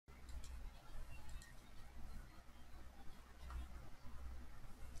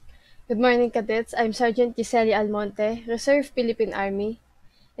Good morning, cadets. I'm Sergeant Giselle Almonte, Reserve Philippine Army,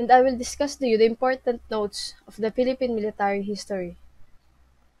 and I will discuss to you the important notes of the Philippine military history.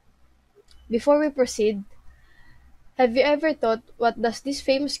 Before we proceed, have you ever thought what does this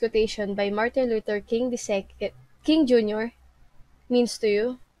famous quotation by Martin Luther King Jr. means to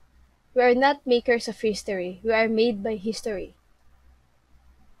you? We are not makers of history, we are made by history.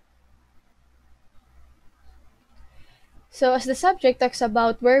 So as the subject talks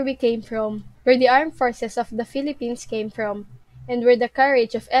about where we came from, where the armed forces of the Philippines came from, and where the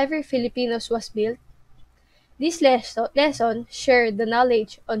courage of every Filipinos was built, this lesson shared the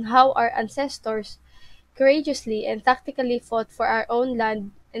knowledge on how our ancestors courageously and tactically fought for our own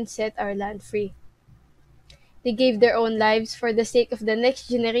land and set our land free. They gave their own lives for the sake of the next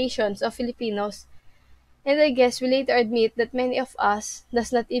generations of Filipinos, and I guess we later admit that many of us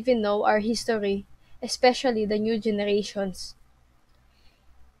does not even know our history, especially the new generations.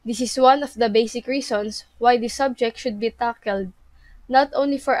 This is one of the basic reasons why this subject should be tackled, not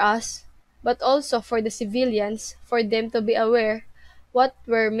only for us, but also for the civilians, for them to be aware what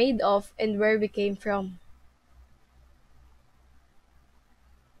we're made of and where we came from.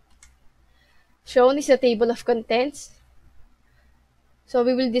 Shown is a table of contents. So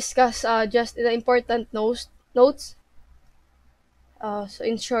we will discuss just the important notes. So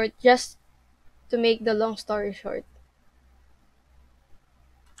in short, just to make the long story short.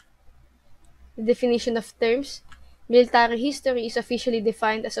 The definition of terms. Military history is officially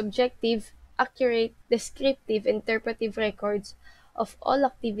defined as objective, accurate, descriptive, interpretive records of all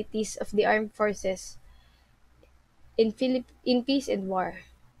activities of the armed forces in peace and war.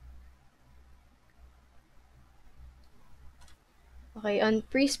 Okay, on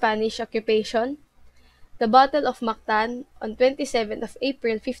pre-Spanish occupation, the Battle of Mactan on 27th of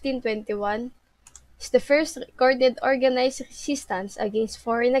April 1521 is the first recorded organized resistance against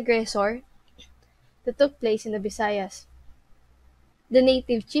foreign aggressor that took place in the Visayas. The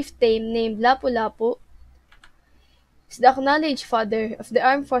native chieftain named Lapu-Lapu is the acknowledged father of the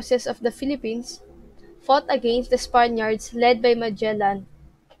armed forces of the Philippines, fought against the Spaniards led by Magellan.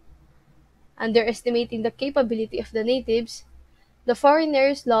 Underestimating the capability of the natives, the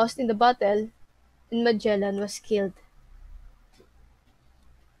foreigners lost in the battle, and Magellan was killed.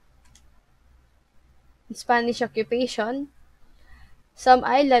 In Spanish occupation, some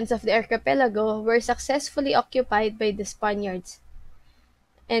islands of the archipelago were successfully occupied by the Spaniards,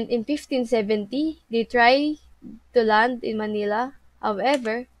 and in 1570 they tried to land in Manila.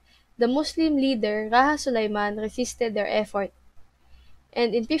 However, the Muslim leader Raja Sulaiman resisted their effort,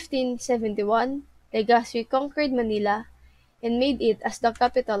 and in 1571 Legazpi conquered Manila and made it as the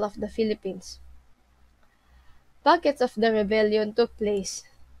capital of the Philippines. Pockets of the rebellion took place,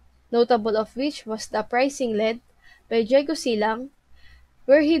 notable of which was the uprising led by Diego Silang,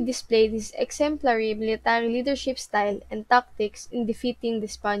 where he displayed his exemplary military leadership style and tactics in defeating the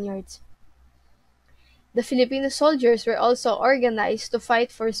Spaniards. The Filipino soldiers were also organized to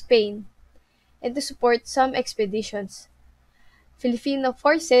fight for Spain and to support some expeditions. Filipino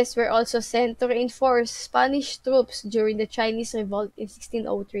forces were also sent to reinforce Spanish troops during the Chinese Revolt in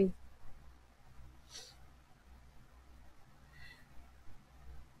 1603.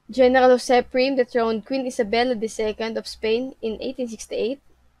 General Jose Prim dethroned Queen Isabella II of Spain in 1868.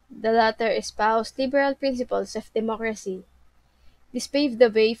 The latter espoused liberal principles of democracy. This paved the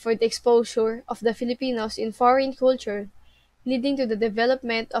way for the exposure of the Filipinos in foreign culture, leading to the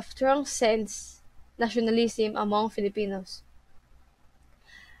development of strong sense nationalism among Filipinos.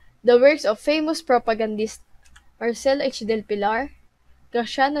 The works of famous propagandists Marcelo H. del Pilar,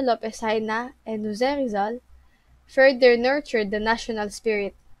 Graciano Lopez Haina, and Jose Rizal further nurtured the national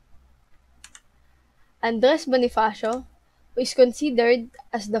spirit. Andres Bonifacio, who is considered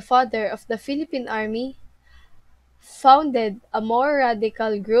as the father of the Philippine Army, founded a more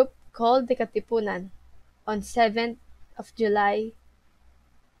radical group called the Katipunan on 7th of July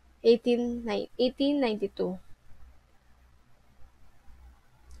 1892.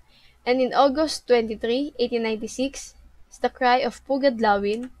 And in August 23, 1896, the cry of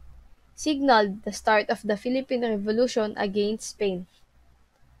Pugadlawin signaled the start of the Philippine Revolution against Spain.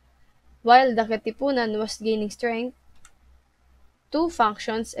 While the Katipunan was gaining strength, two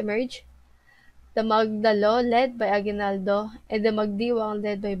factions emerged, the Magdalo led by Aguinaldo and the Magdiwang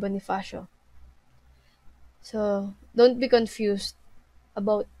led by Bonifacio. So, don't be confused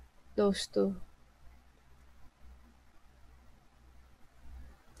about those two.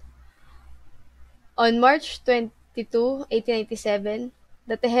 On March 22, 1897,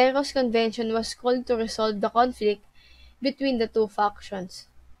 the Tejeros Convention was called to resolve the conflict between the two factions.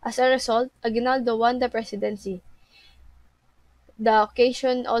 As a result, Aguinaldo won the presidency. The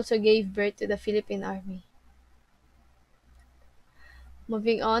occasion also gave birth to the Philippine Army.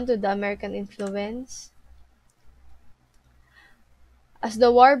 Moving on to the American influence. As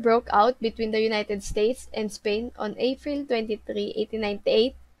the war broke out between the United States and Spain on April 23,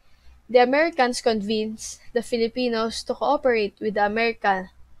 1898, the Americans convinced the Filipinos to cooperate with the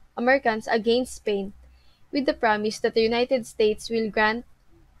Americans against Spain with the promise that the United States will grant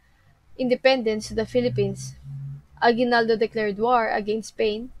independence to the Philippines. Aguinaldo declared war against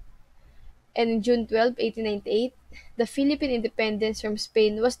Spain, and on June 12, 1898, the Philippine independence from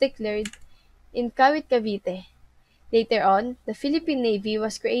Spain was declared in Kawit, Cavite. Later on, the Philippine Navy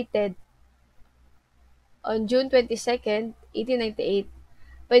was created on June 22, 1898,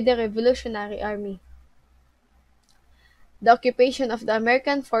 by the Revolutionary Army. The occupation of the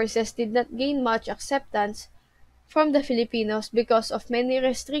American forces did not gain much acceptance from the Filipinos because of many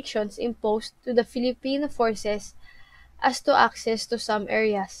restrictions imposed to the Filipino forces as to access to some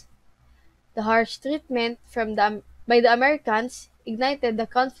areas. The harsh treatment by the Americans ignited the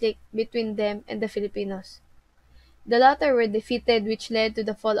conflict between them and the Filipinos. The latter were defeated, which led to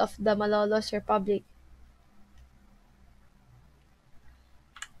the fall of the Malolos Republic.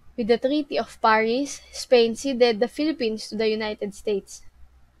 With the Treaty of Paris, Spain ceded the Philippines to the United States.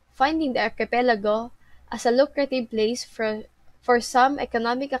 Finding the archipelago as a lucrative place for some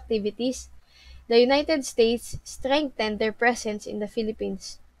economic activities, the United States strengthened their presence in the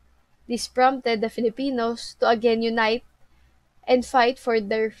Philippines. This prompted the Filipinos to again unite and fight for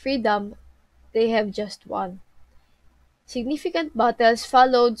their freedom they have just won. Significant battles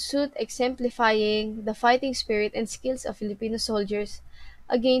followed suit exemplifying the fighting spirit and skills of Filipino soldiers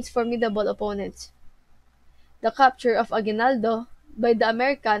against formidable opponents. The capture of Aguinaldo by the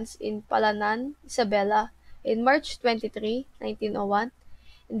Americans in Palanan, Isabela, in March 23, 1901,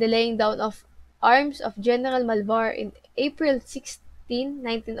 and the laying down of arms of General Malvar in April 16,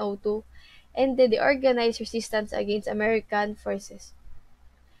 1902, ended the organized resistance against American forces.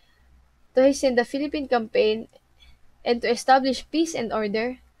 To hasten the Philippine campaign and to establish peace and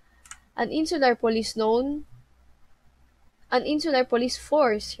order, an insular police known an insular police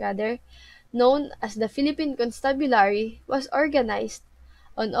force rather known as the Philippine Constabulary was organized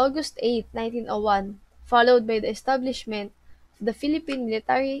on August 8, 1901, followed by the establishment of the Philippine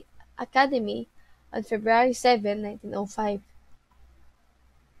Military Academy on February 7, 1905.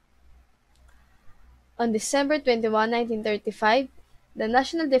 On December 21, 1935, the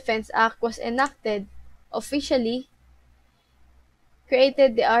National Defense Act was enacted, officially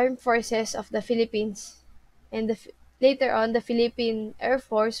created the Armed Forces of the Philippines, and later on the Philippine Air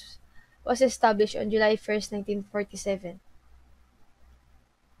Force was established on July 1, 1947.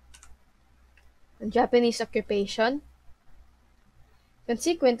 On Japanese occupation,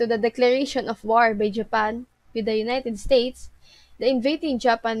 consequent to the declaration of war by Japan with the United States, the invading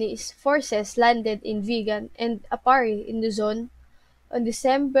Japanese forces landed in Vigan and Apari in Luzon on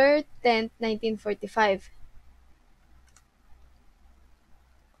December 10, 1945.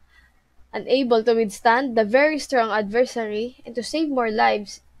 Unable to withstand the very strong adversary and to save more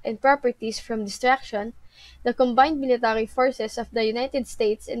lives and properties from destruction, the combined military forces of the United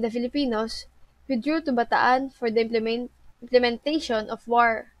States and the Filipinos withdrew to Bataan for the implementation of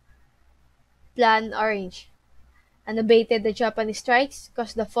War Plan Orange. Unabated, the Japanese strikes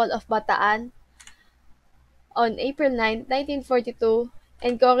caused the fall of Bataan on April 9, 1942,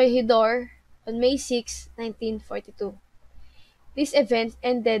 and Corregidor on May 6, 1942. This event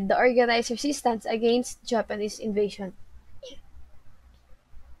ended the organized resistance against Japanese invasion.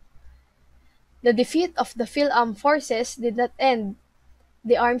 The defeat of the Phil-Am forces did not end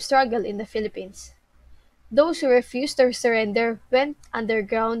the armed struggle in the Philippines. Those who refused to surrender went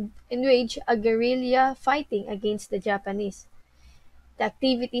underground and waged a guerrilla fighting against the Japanese. The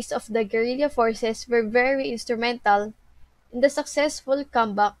activities of the guerrilla forces were very instrumental in the successful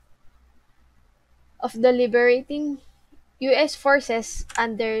comeback of the liberating U.S. forces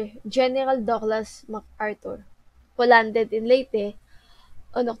under General Douglas MacArthur, who landed in Leyte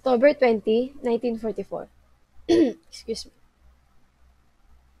on October 20, 1944. Excuse me.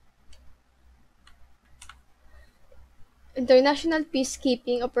 International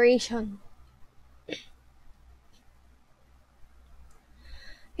peacekeeping operation.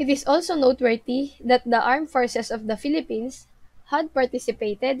 It is also noteworthy that the armed forces of the Philippines had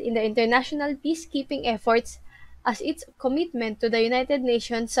participated in the international peacekeeping efforts as its commitment to the United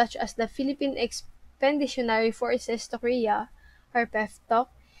Nations, such as the Philippine Expeditionary Forces to Korea, or PEFTOC,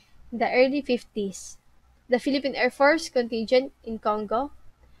 in the early 50s, the Philippine Air Force contingent in Congo,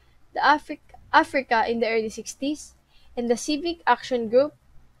 the Africa in the early 60s, and the Civic Action Group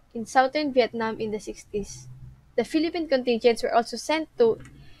in southern Vietnam in the 60s. The Philippine contingents were also sent to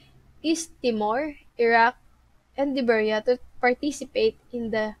East Timor, Iraq, and Liberia to participate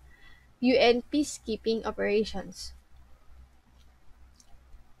in the UN peacekeeping operations.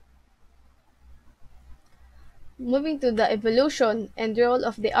 Moving to the evolution and role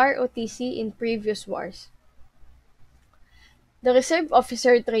of the ROTC in previous wars. The Reserve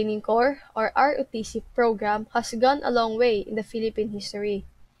Officer Training Corps, or ROTC program, has gone a long way in the Philippine history.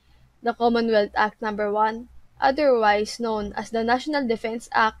 The Commonwealth Act No. 1, otherwise known as the National Defense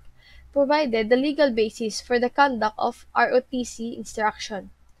Act, provided the legal basis for the conduct of ROTC instruction.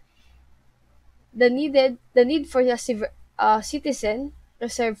 The need for a citizen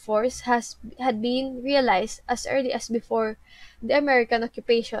reserve force had been realized as early as before the American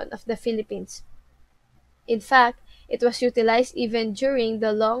occupation of the Philippines. In fact, it was utilized even during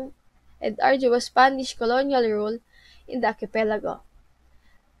the long and arduous Spanish colonial rule in the archipelago.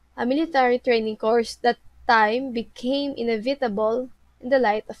 A military training course that time became inevitable in the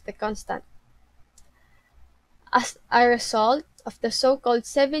light of the constant. As a result of the so-called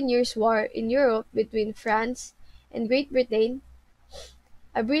Seven Years' War in Europe between France and Great Britain,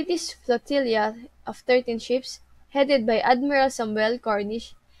 a British flotilla of 13 ships, headed by Admiral Samuel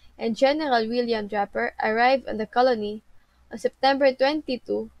Cornish and General William Draper, arrived on the colony on September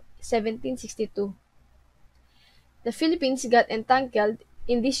 22, 1762. The Philippines got entangled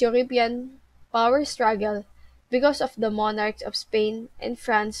in this European power struggle because of the monarchs of Spain and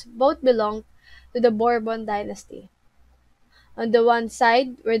France both belonged to the Bourbon dynasty. On the one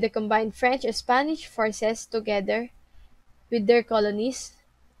side were the combined French and Spanish forces together with their colonies;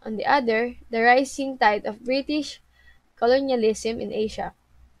 on the other, the rising tide of British colonialism in Asia.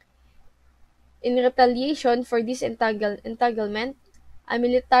 In retaliation for this entanglement, a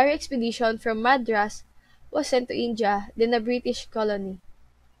military expedition from Madras was sent to India, then a British colony.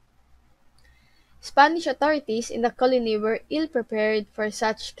 Spanish authorities in the colony were ill prepared for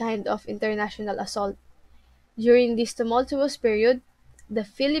such kind of international assault. During this tumultuous period, the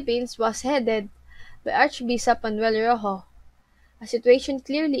Philippines was headed by Archbishop Manuel Rojo, a situation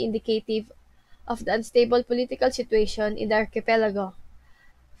clearly indicative of the unstable political situation in the archipelago.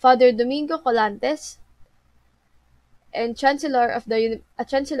 Father Domingo Colantes, and Chancellor of the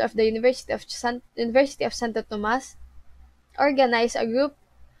University of Santo Tomas, organized a group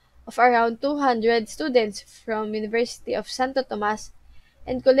of around 200 students from University of Santo Tomas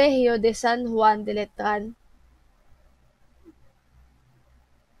and Colegio de San Juan de Letran,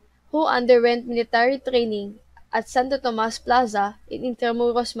 who underwent military training at Santo Tomas Plaza in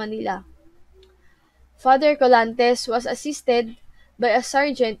Intramuros, Manila. Father Colantes was assisted by a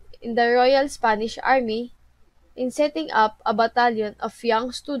sergeant in the Royal Spanish Army in setting up a battalion of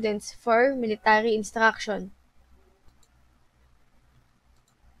young students for military instruction.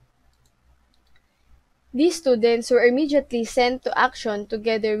 These students were immediately sent to action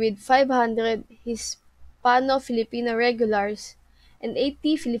together with 500 Hispano-Filipino regulars and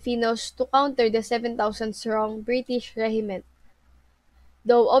 80 Filipinos to counter the 7,000-strong British regiment.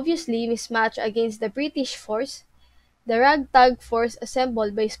 Though obviously mismatched against the British force, the ragtag force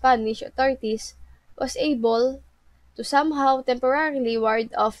assembled by Spanish authorities was able to somehow temporarily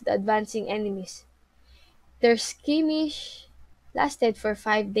ward off the advancing enemies. Their skirmish lasted for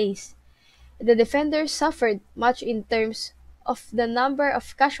 5 days. The defenders suffered much in terms of the number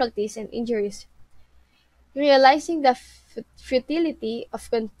of casualties and injuries. Realizing the futility of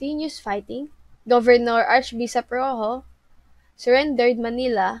continuous fighting, Governor Archbishop Rojo surrendered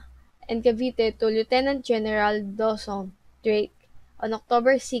Manila and Cavite to Lieutenant General Dawson Drake on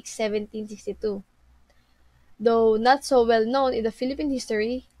October 6, 1762. Though not so well known in the Philippine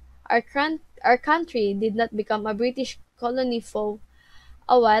history, our country did not become a British colony for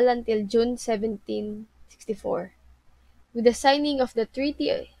a while until June 1764. With the signing of the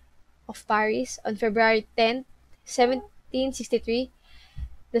Treaty of Paris on February 10, 1763,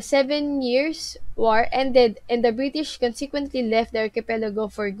 the 7 Years' War ended and the British consequently left the archipelago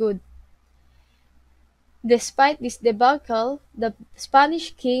for good. Despite this debacle, the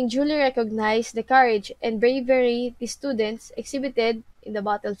Spanish king duly recognized the courage and bravery the students exhibited in the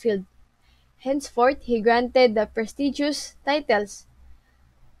battlefield. Henceforth, he granted the prestigious titles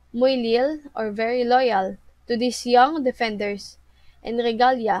 "Muy Leal" or "Very Loyal" to these young defenders, and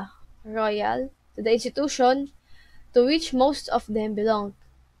 "Regalia" (Royal) to the institution to which most of them belonged.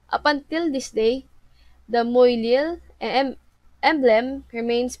 Up until this day, the Muy Leal emblem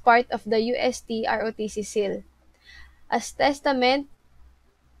remains part of the UST ROTC seal, as testament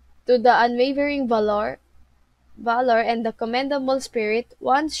to the unwavering valor and the commendable spirit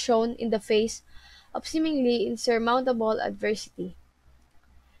once shown in the face of seemingly insurmountable adversity.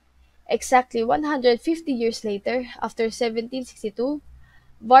 Exactly 150 years later, after 1762,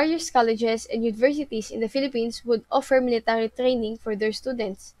 various colleges and universities in the Philippines would offer military training for their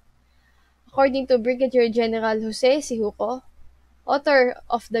students. According to Brigadier General Jose Sijuco, author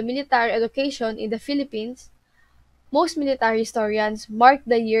of the Military Education in the Philippines, most military historians mark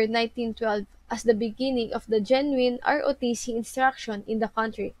the year 1912 as the beginning of the genuine ROTC instruction in the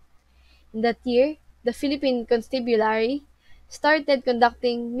country. In that year, the Philippine Constabulary started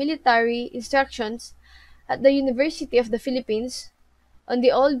conducting military instructions at the University of the Philippines on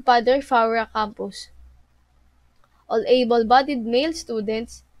the old Padre Faura campus. All able-bodied male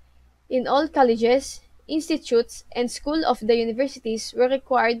students in all colleges, institutes, and schools of the universities were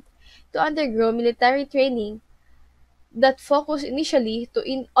required to undergo military training that focused initially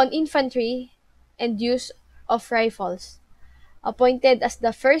on infantry and use of rifles. Appointed as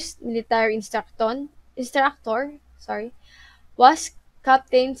the first military instructor was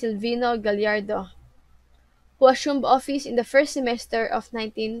Captain Silvino Gallardo, who assumed office in the first semester of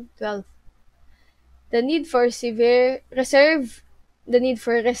 1912. The need for severe reserve the need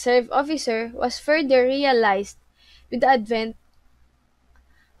for a reserve officer was further realized with the advent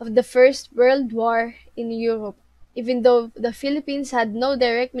of the First World War in Europe, even though the Philippines had no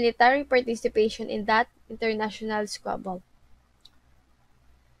direct military participation in that international squabble.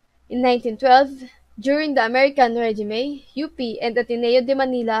 In 1912, during the American regime, UP and Ateneo de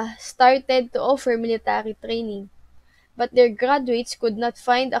Manila started to offer military training, but their graduates could not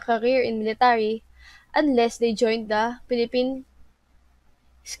find a career in military unless they joined the Philippine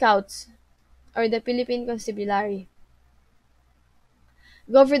Scouts or the Philippine Constabulary.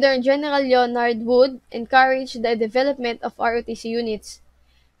 Governor-General Leonard Wood encouraged the development of ROTC units,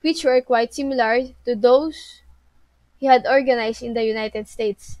 which were quite similar to those he had organized in the United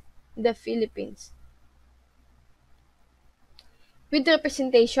States, the Philippines. With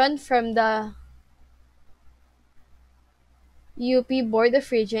representation from the UP Board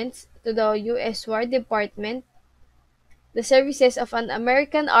of Regents to the U.S. War Department, the services of an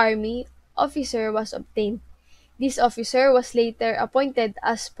American Army officer was obtained. This officer was later appointed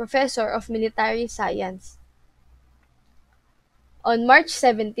as Professor of Military Science. On March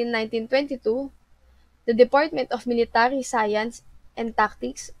 17, 1922, the Department of Military Science and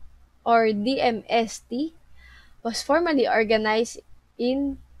Tactics, or DMST, was formally organized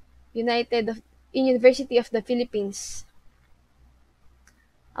in United of, in University of the Philippines.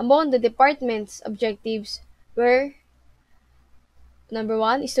 Among the department's objectives were: number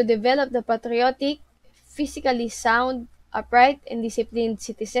one is to develop the patriotic, physically sound, upright, and disciplined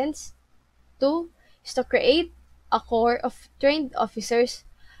citizens. Two is to create a corps of trained officers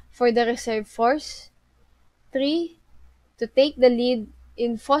for the reserve force. Three, to take the lead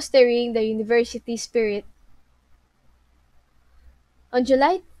in fostering the university spirit. On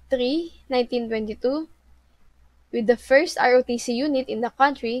July 3, 1922, with the first ROTC unit in the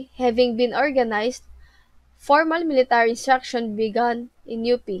country having been organized, formal military instruction began in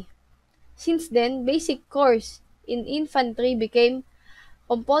UP. Since then, basic course in infantry became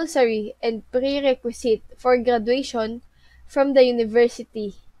compulsory and prerequisite for graduation from the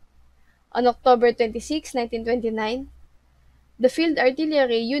university. On October 26, 1929, the Field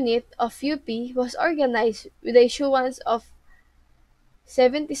Artillery Unit of UP was organized with the issuance of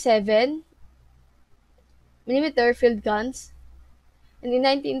 77 millimeter field guns, and in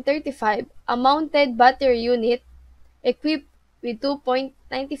 1935, a mounted battery unit equipped with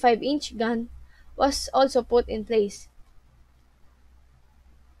 2.95-inch gun was also put in place.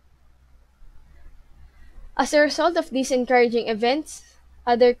 As a result of these encouraging events,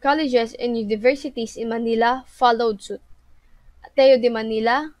 other colleges and universities in Manila followed suit. Ateneo de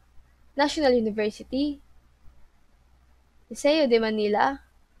Manila, National University, Liceo de Manila,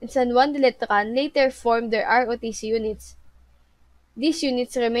 and San Juan de Letran later formed their ROTC units. These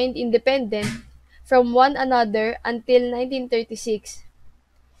units remained independent from one another until 1936,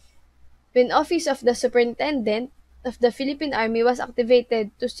 when office of the Superintendent of the Philippine Army was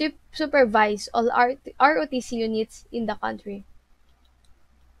activated to supervise all ROTC units in the country.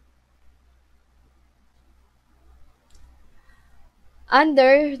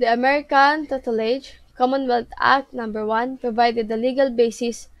 Under the American Tutelage, Commonwealth Act No. 1 provided the legal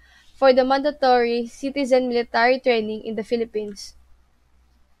basis for the mandatory citizen military training in the Philippines.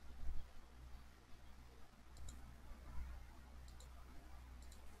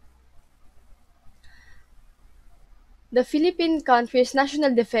 The Philippine country's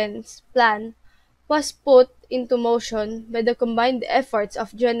national defense plan was put into motion by the combined efforts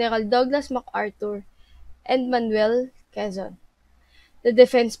of General Douglas MacArthur and Manuel Quezon. The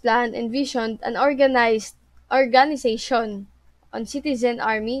defense plan envisioned an organization on citizen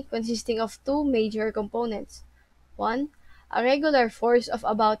army consisting of two major components. One, a regular force of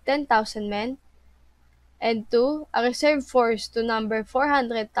about 10,000 men, and two, a reserve force to number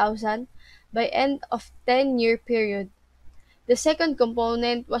 400,000 by end of 10-year period. The second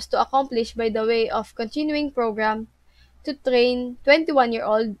component was to accomplish by the way of continuing program to train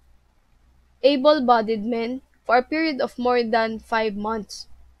 21-year-old able-bodied men for a period of more than 5 months.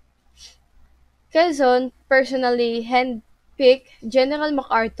 Quezon personally handpicked General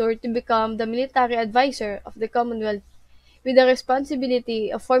MacArthur to become the military advisor of the Commonwealth with the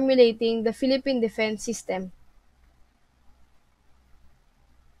responsibility of formulating the Philippine defense system.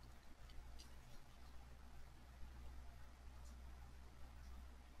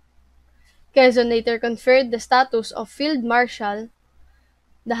 Quezon later conferred the status of Field Marshal,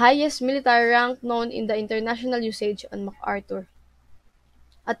 the highest military rank known in the international usage, on MacArthur.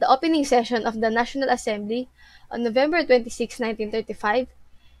 At the opening session of the National Assembly on November 26, 1935,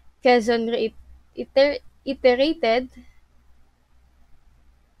 Quezon reiterated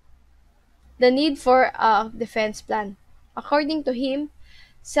the need for a defense plan. According to him,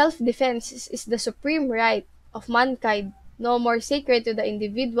 self-defense is the supreme right of mankind, no more sacred to the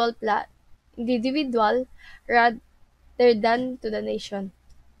individual rather than to the nation,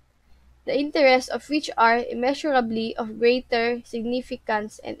 the interests of which are immeasurably of greater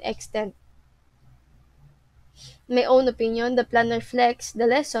significance and extent. In my own opinion, the plan reflects the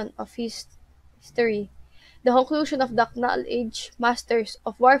lesson of his history, the conclusion of the acknowledged masters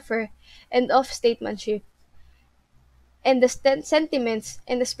of warfare and of statesmanship, and the sentiments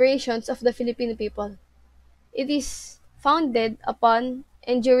and aspirations of the Filipino people. It is founded upon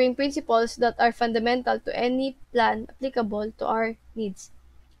enduring principles that are fundamental to any plan applicable to our needs.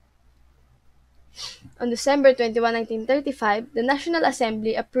 On December 21, 1935, the National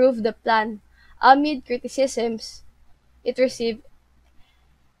Assembly approved the plan amid criticisms it received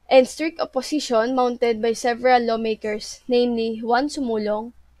and strict opposition mounted by several lawmakers, namely Juan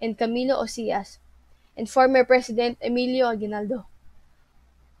Sumulong and Camilo Osias, and former President Emilio Aguinaldo.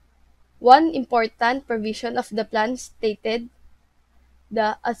 One important provision of the plan stated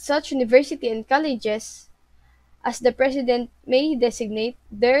that at such university and colleges as the President may designate,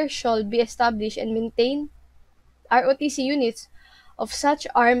 there shall be established and maintained ROTC units of such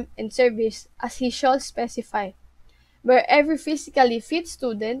arm and service as he shall specify, where every physically fit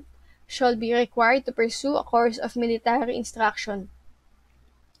student shall be required to pursue a course of military instruction.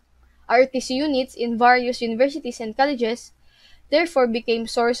 ROTC units in various universities and colleges therefore became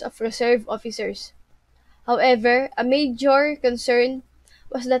source of reserve officers. However, a major concern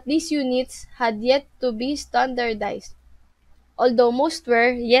was that these units had yet to be standardized, although most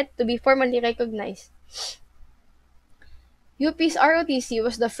were yet to be formally recognized. UP's ROTC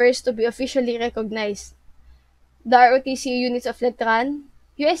was the first to be officially recognized. The ROTC units of Letran,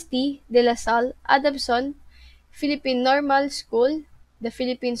 UST, De La Salle, Adamson, Philippine Normal School, the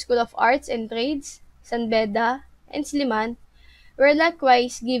Philippine School of Arts and Trades, San Beda, and Sliman were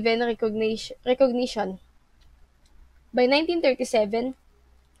likewise given recognition. By 1937,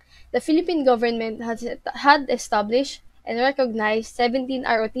 the Philippine government had established and recognized 17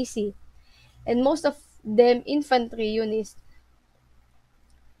 ROTC, and most of them infantry units.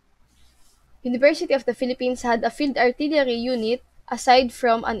 University of the Philippines had a field artillery unit aside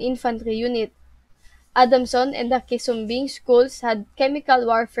from an infantry unit. Adamson and the Quisumbing schools had chemical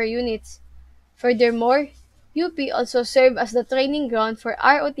warfare units. Furthermore, UP also served as the training ground for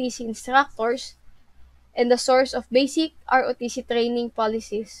ROTC instructors and the source of basic ROTC training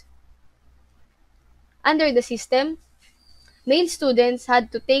policies. Under the system, male students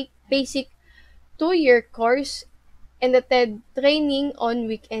had to take basic 2-year course and attend training on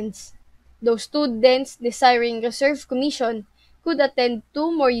weekends. Those students desiring reserve commission could attend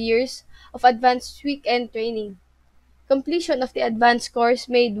 2 more years of advanced weekend training. Completion of the advanced course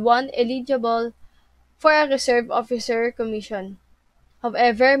made one eligible for a reserve officer commission.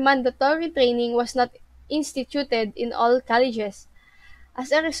 However, mandatory training was not instituted in all colleges.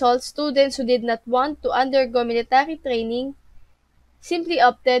 As a result, students who did not want to undergo military training simply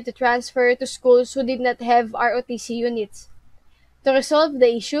opted to transfer to schools who did not have ROTC units. To resolve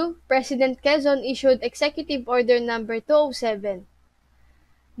the issue, President Quezon issued Executive Order No. 207.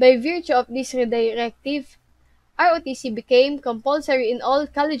 By virtue of this directive, ROTC became compulsory in all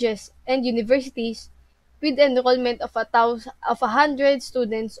colleges and universities with enrollment of 100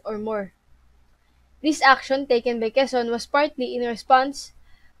 students or more. This action taken by Quezon was partly in response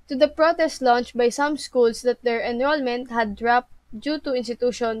to the protest launched by some schools that their enrollment had dropped due to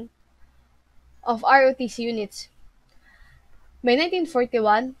institution of ROTC units. By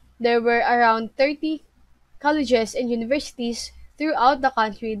 1941, there were around 30 colleges and universities throughout the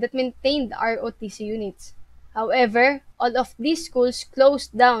country that maintained ROTC units. However, all of these schools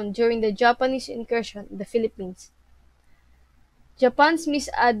closed down during the Japanese incursion in the Philippines. Japan's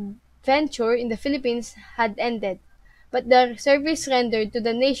misadventure in the Philippines had ended, but the service rendered to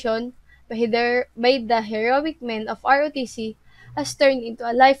the nation by the heroic men of ROTC has turned into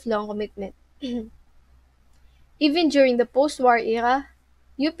a lifelong commitment. Even during the post-war era,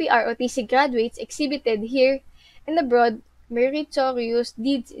 UP-ROTC graduates exhibited here and abroad meritorious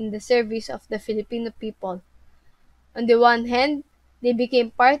deeds in the service of the Filipino people. On the one hand, they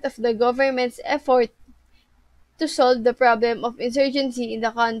became part of the government's effort to solve the problem of insurgency in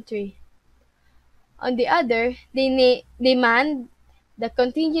the country. On the other, they manned the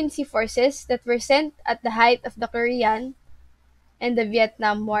contingency forces that were sent at the height of the Korean and the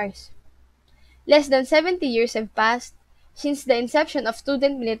Vietnam Wars. Less than 70 years have passed since the inception of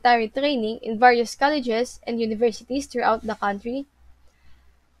student military training in various colleges and universities throughout the country.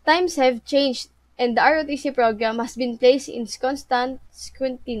 Times have changed and the ROTC program has been placed in constant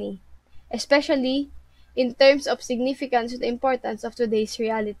scrutiny, especially in terms of significance and importance of today's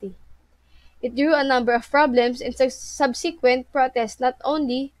reality. It drew a number of problems and subsequent protests not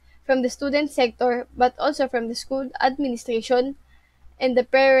only from the student sector but also from the school administration and the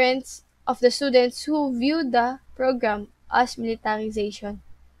parents of the students who viewed the program as militarization.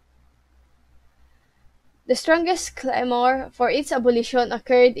 The strongest clamor for its abolition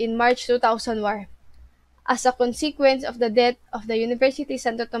occurred in March 2001 as a consequence of the death of the University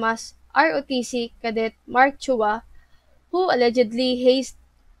Santo Tomas ROTC cadet Mark Chua, who allegedly hazed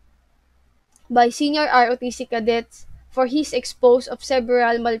by senior ROTC cadets for his expose of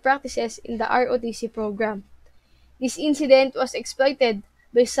several malpractices in the ROTC program. This incident was exploited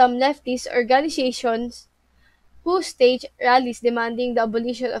by some leftist organizations who staged rallies demanding the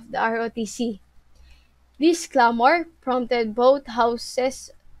abolition of the ROTC. This clamor prompted both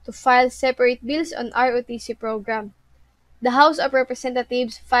houses to file separate bills on ROTC program. The House of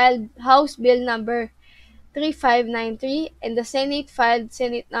Representatives filed House Bill number 3593 and the Senate filed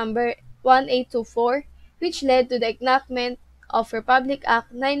Senate number 1824, which led to the enactment of Republic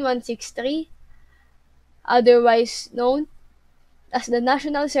Act 9163, otherwise known as the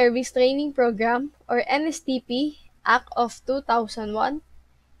National Service Training Program or NSTP Act of 2001,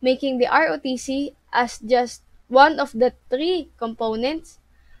 making the ROTC as just one of the three components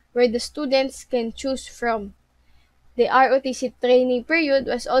where the students can choose from. The ROTC training period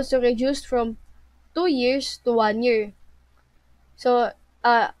was also reduced from 2 years to 1 year. So,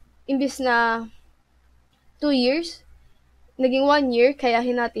 imbis na 2 years, naging 1 year, kaya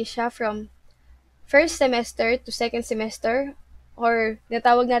hinati siya from first semester to second semester or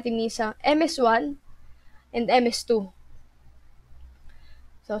natawag natin sa MS1 and MS2.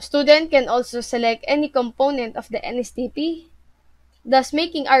 So, student can also select any component of the NSTP, thus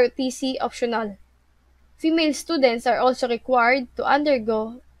making ROTC optional. Female students are also required to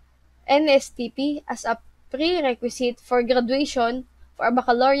undergo NSTP as a prerequisite for graduation for a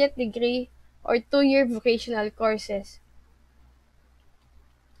baccalaureate degree or 2-year vocational courses.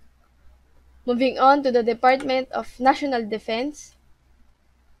 Moving on to the Department of National Defense.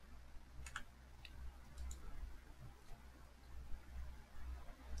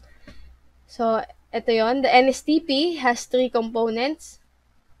 So, ito yon. The NSTP has three components.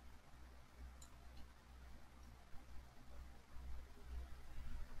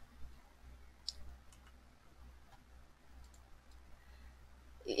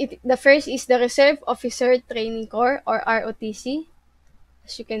 The first is the Reserve Officer Training Corps or ROTC.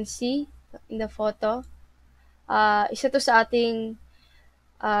 As you can see in the photo, isa to sa ating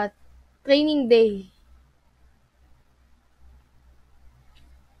training day.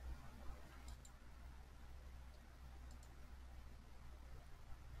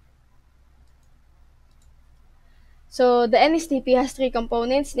 So, the NSTP has three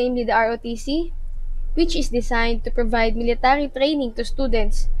components, namely the ROTC, which is designed to provide military training to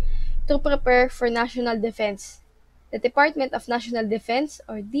students to prepare for national defense. The Department of National Defense,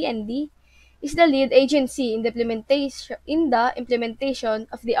 or DND, is the lead agency in the implementation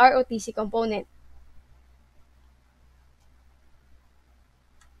of the ROTC component.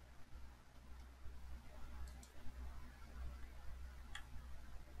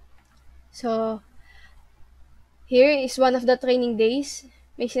 So, here is one of the training days.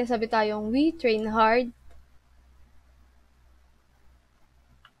 May sinasabi tayong, we train hard.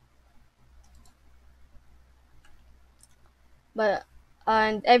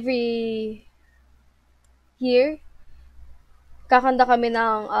 And every year, kakanta kami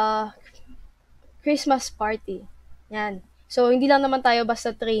ng Christmas party. Yan. So, hindi lang naman tayo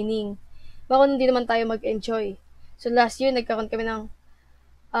basta training. Baka hindi naman tayo mag-enjoy. So last year, nagkaroon kami ng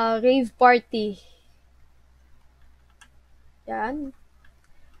rave party. Yan.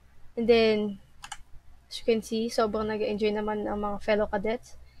 And then, as you can see, sobrang nag-enjoy naman ang mga fellow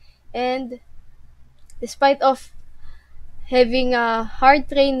cadets. And despite of having a hard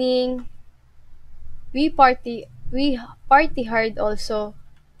training, we party hard also.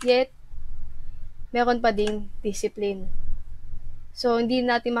 Yet, meron pa ding discipline. So, hindi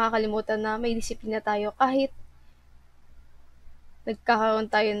natin makakalimutan na may disiplina tayo kahit nagkakaroon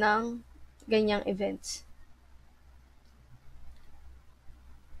tayo ng ganyang events.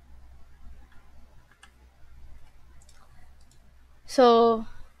 So,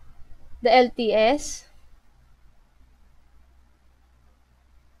 the LTS,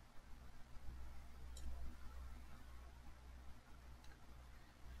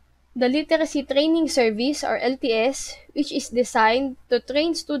 the Literacy Training Service or LTS, which is designed to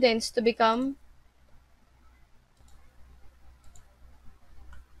train students to become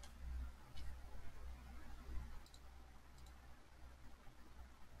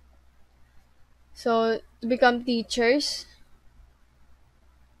teachers,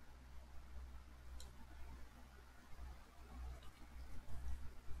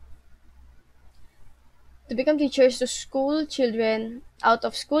 to school children, out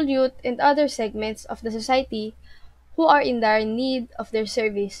of school youth, and other segments of the society who are in dire need of their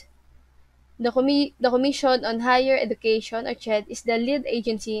service. The Commission on Higher Education, or CHED, is the lead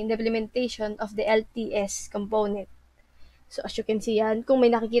agency in the implementation of the LTS component. So, as you can see yan, kung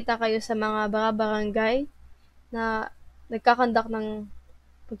may nakikita kayo sa mga barangay na nagkakandak ng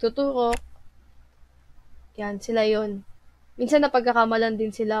pagtuturo, yan, sila yon. Minsan napagkakamalan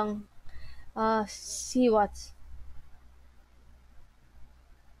din silang CWATs.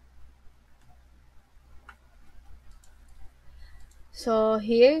 So,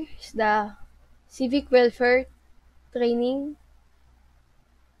 here is the Civic Welfare Training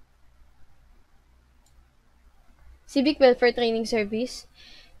Service,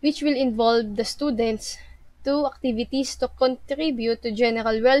 which will involve the students to activities to contribute to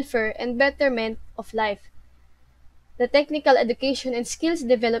general welfare and betterment of life. The Technical Education and Skills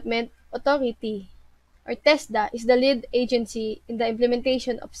Development Authority, or TESDA, is the lead agency in the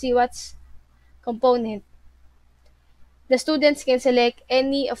implementation of CWAT's component. The students can select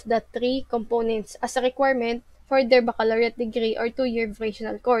any of the three components as a requirement for their baccalaureate degree or 2-year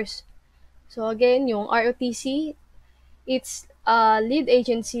vocational course. So again, yung ROTC, its lead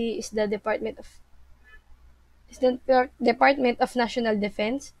agency is the Department of National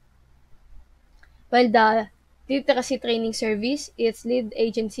Defense, while the Literacy Training Service, its lead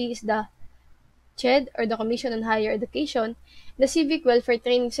agency is the CHED, or the Commission on Higher Education. The Civic Welfare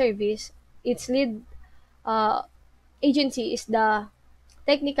Training Service, its lead agency is the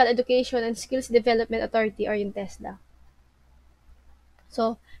Technical Education and Skills Development Authority, or yung TESDA.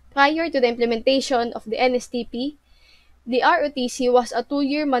 So, prior to the implementation of the NSTP, the ROTC was a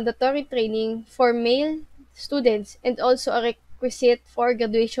 2-year mandatory training for male students and also a requisite for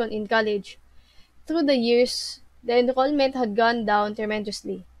graduation in college. Through the years, the enrollment had gone down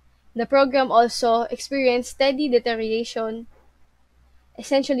tremendously. The program also experienced steady deterioration,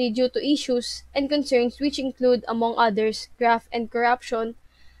 essentially due to issues and concerns which include, among others, graft and corruption,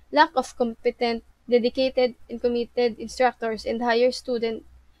 lack of competent, dedicated, and committed instructors, and higher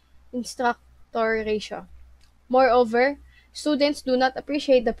student-instructor ratio. Moreover, students do not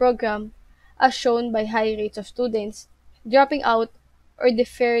appreciate the program, as shown by high rates of students dropping out or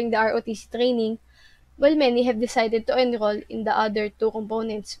deferring the ROTC training, while many have decided to enroll in the other two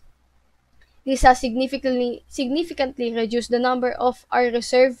components. This has significantly reduced the number of our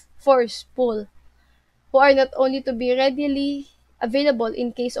reserve force pool, who are not only to be readily available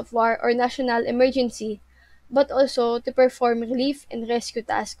in case of war or national emergency, but also to perform relief and rescue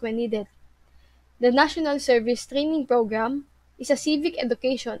tasks when needed. The National Service Training Program is a civic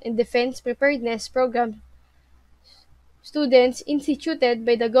education and defense preparedness program students instituted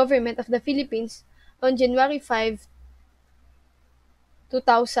by the government of the Philippines on January 5,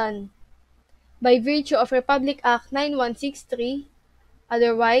 2000, by virtue of Republic Act 9163,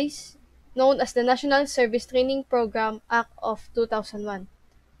 otherwise known as the National Service Training Program Act of 2001.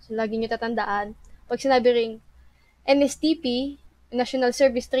 So, lagi nyo tatandaan, pag sinabi ring NSTP, National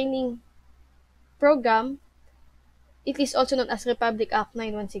Service Training Program, it is also known as Republic Act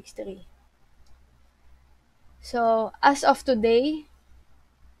 9163. So, as of today,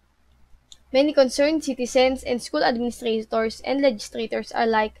 many concerned citizens and school administrators and legislators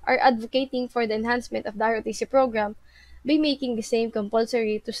alike are advocating for the enhancement of the ROTC program by making the same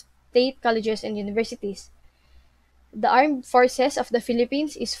compulsory to state colleges and universities. The Armed Forces of the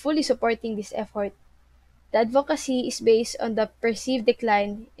Philippines is fully supporting this effort. The advocacy is based on the perceived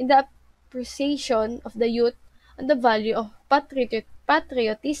decline in the appreciation of the youth on the value of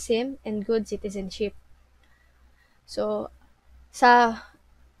patriotism and good citizenship. So, sa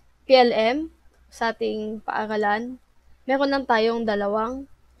PLM, sa ating paaralan, meron lang tayong dalawang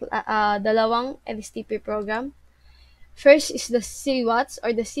LSTP program. First is the CWATS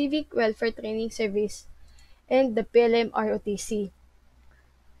or the Civic Welfare Training Service and the PLM ROTC.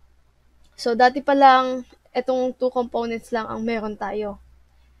 So, dati pa lang, itong two components lang ang meron tayo.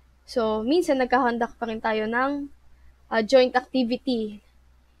 So, minsan nagkahandak pa rin tayo ng joint activity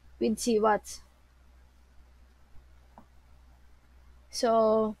with CWATS.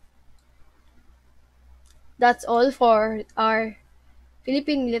 So, that's all for our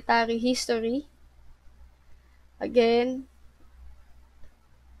Philippine military history. Again,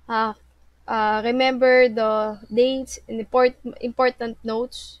 remember the dates and important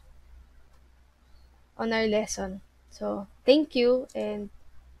notes on our lesson. So, thank you and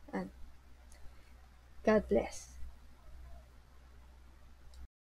God bless.